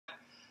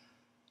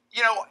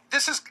you know,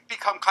 this has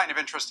become kind of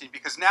interesting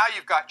because now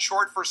you've got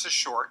short versus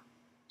short.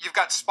 You've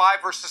got spy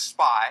versus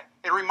spy.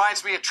 It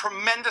reminds me a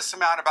tremendous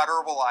amount about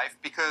Herbalife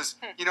because,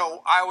 you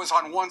know, I was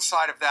on one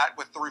side of that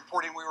with the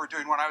reporting we were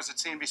doing when I was at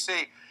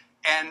CNBC.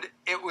 And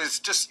it was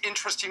just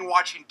interesting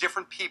watching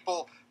different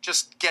people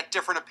just get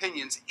different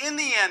opinions. In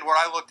the end, what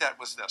I looked at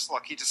was this.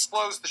 Look, he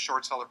disclosed the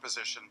short seller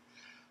position.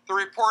 The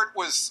report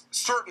was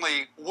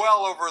certainly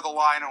well over the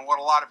line on what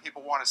a lot of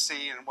people want to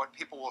see and what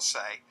people will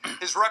say.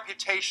 His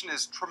reputation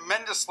is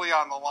tremendously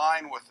on the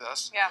line with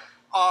this. Yeah.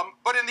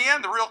 But in the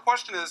end, the real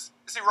question is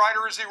he right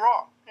or is he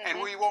wrong?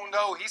 And we won't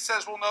know. He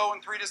says we'll know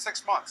in 3 to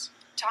 6 months.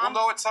 Tom,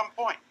 we'll know at some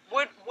point.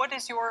 What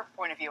is your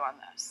point of view on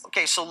this?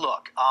 Okay, so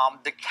look,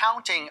 the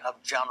counting of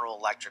General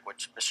Electric,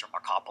 which Mr.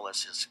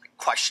 Markopolos is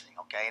questioning,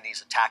 okay, and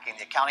he's attacking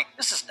the accounting,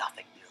 this is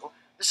nothing new.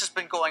 This has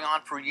been going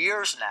on for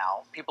years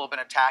now. People have been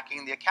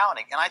attacking the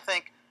accounting, and I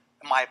think,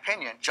 in my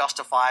opinion,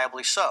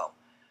 justifiably so.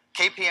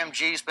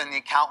 KPMG's been the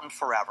accountant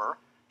forever.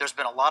 There's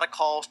been a lot of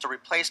calls to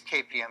replace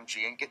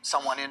KPMG and get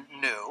someone in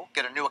new,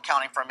 get a new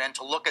accounting firm in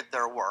to look at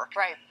their work.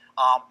 Right.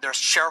 There's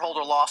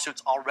shareholder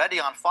lawsuits already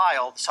on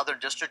file. The Southern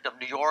District of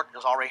New York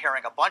is already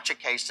hearing a bunch of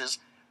cases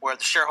where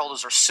the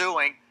shareholders are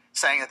suing,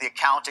 saying that the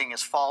accounting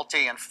is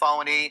faulty and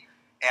phony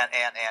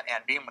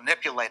and being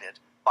manipulated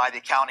by the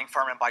accounting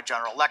firm and by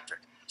General Electric.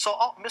 So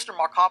Mr.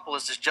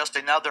 Markopolos is just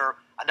another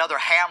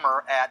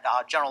hammer at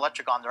General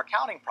Electric on their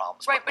accounting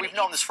problems. Right, but we've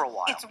known this for a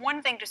while. It's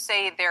one thing to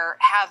say there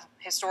have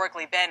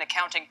historically been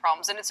accounting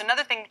problems, and it's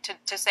another thing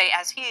to say,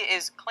 as he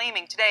is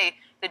claiming today,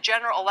 that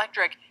General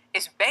Electric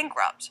is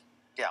bankrupt.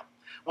 Yeah.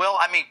 Well,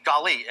 I mean,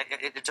 golly,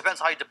 it depends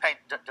how you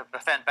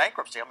defend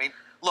bankruptcy. I mean,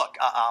 look,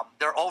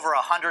 they're over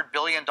 $100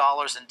 billion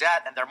in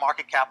debt, and their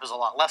market cap is a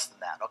lot less than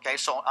that, okay?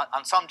 So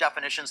on some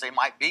definitions, they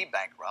might be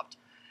bankrupt.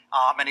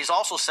 And he's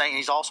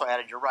also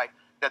added, you're right,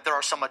 that there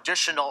are some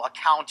additional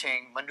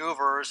accounting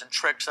maneuvers and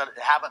tricks that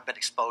haven't been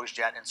exposed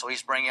yet, and so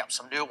he's bringing up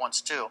some new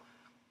ones, too.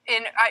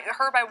 And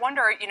Herb, I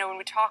wonder, you know, when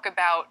we talk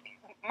about,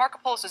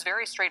 Markopolos is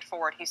very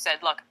straightforward. He said,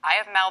 look, I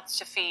have mouths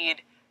to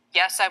feed.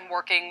 Yes, I'm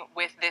working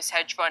with this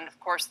hedge fund. Of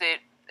course, the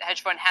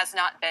hedge fund has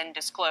not been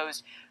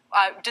disclosed.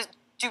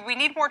 Do we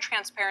need more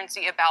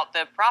transparency about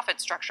the profit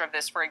structure of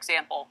this, for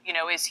example? You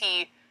know, is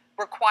he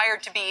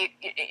required to be,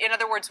 in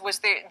other words, was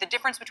the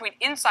difference between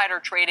insider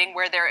trading,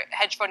 where their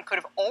hedge fund could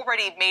have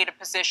already made a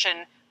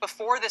position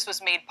before this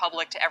was made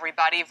public to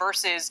everybody,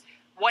 versus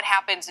what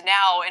happens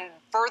now and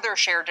further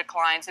share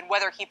declines, and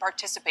whether he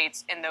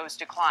participates in those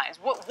declines?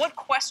 What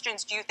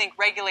questions do you think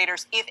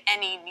regulators, if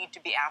any, need to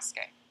be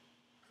asking?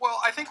 Well,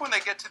 I think when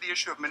they get to the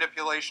issue of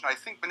manipulation, I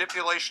think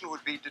manipulation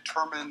would be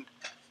determined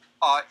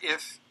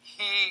if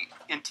he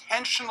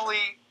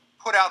intentionally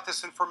put out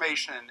this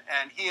information,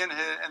 and he and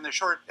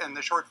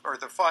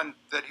the fund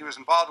that he was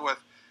involved with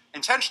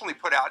intentionally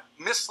put out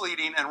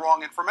misleading and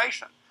wrong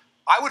information.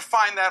 I would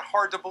find that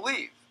hard to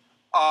believe.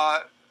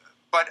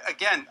 But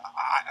again,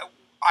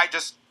 I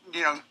just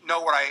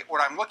know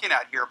what I'm looking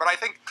at here. But I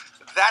think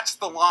that's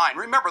the line.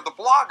 Remember, the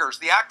bloggers,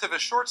 the activist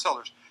short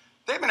sellers,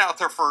 they've been out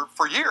there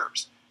for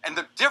years. And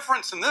the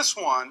difference in this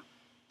one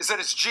is that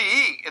it's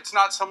GE. It's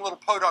not some little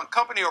podunk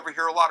company over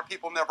here a lot of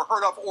people never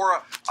heard of, or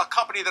a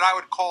company that I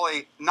would call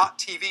a not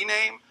TV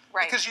name.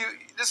 Right. Because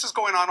this is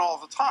going on all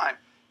the time.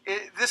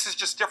 This is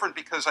just different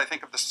because I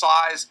think of the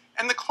size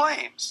and the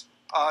claims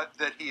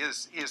that he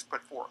has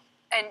put forth.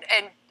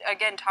 And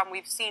again, Tom,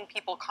 we've seen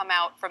people come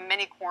out from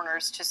many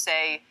corners to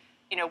say,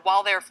 you know,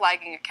 while they're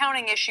flagging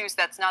accounting issues,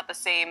 that's not the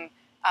same.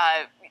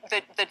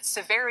 The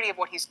severity of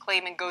what he's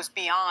claiming goes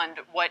beyond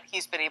what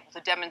he's been able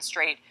to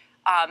demonstrate.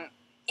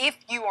 If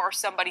you are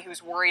somebody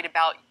who's worried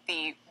about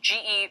the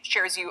GE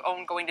shares you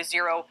own going to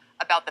zero,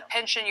 about the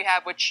pension you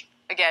have, which,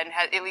 again,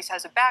 at least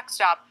has a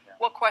backstop,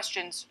 what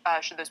questions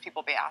should those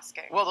people be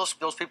asking? Well,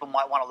 those people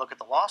might want to look at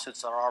the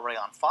lawsuits that are already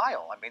on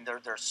file. I mean,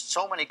 there's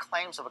so many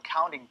claims of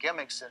accounting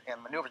gimmicks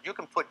and maneuvers. You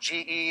can put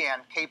GE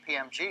and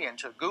KPMG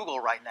into Google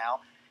right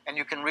now, and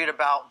you can read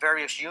about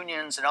various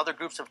unions and other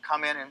groups have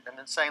come in and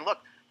been saying, look,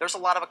 there's a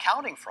lot of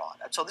accounting fraud.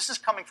 So this is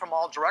coming from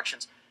all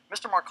directions.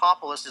 Mr.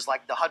 Markopolos is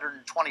like the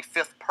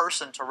 125th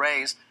person to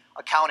raise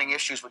accounting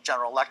issues with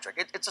General Electric.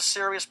 It's a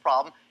serious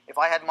problem. If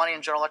I had money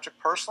in General Electric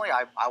personally,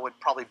 I would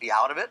probably be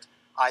out of it.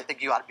 I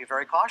think you ought to be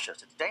very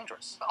cautious. It's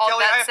dangerous. All Kelly,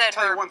 that I have to said,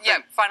 tell you one thing. yeah,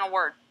 final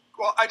word.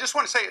 Well, I just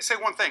want to say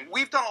one thing.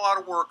 We've done a lot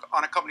of work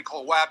on a company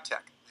called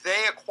Wabtec.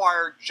 They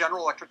acquired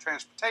General Electric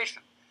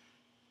Transportation.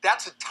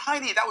 That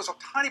was a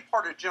tiny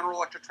part of General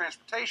Electric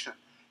Transportation.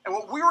 And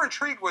what we were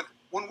intrigued with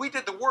when we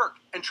did the work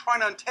and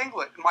trying to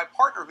untangle it, and my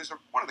partner, who's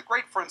one of the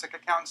great forensic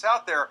accountants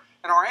out there,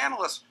 and our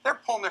analysts, they're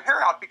pulling their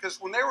hair out because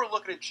when they were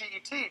looking at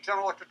GET,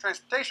 General Electric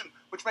Transportation,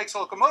 which makes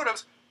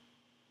locomotives,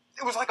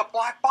 it was like a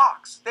black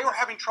box. They were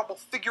having trouble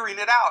figuring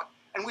it out.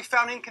 And we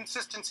found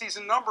inconsistencies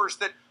in numbers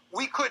that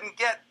we couldn't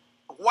get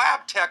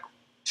Wabtec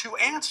to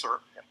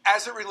answer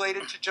as it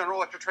related to General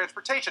Electric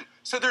Transportation.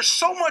 So there's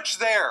so much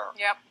there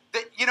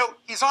that,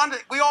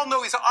 we all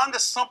know he's onto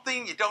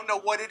something. You don't know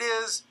what it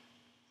is.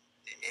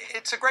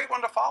 It's a great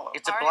one to follow.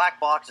 It's a black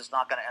box. It's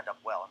not going to end up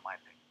well, in my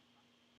opinion.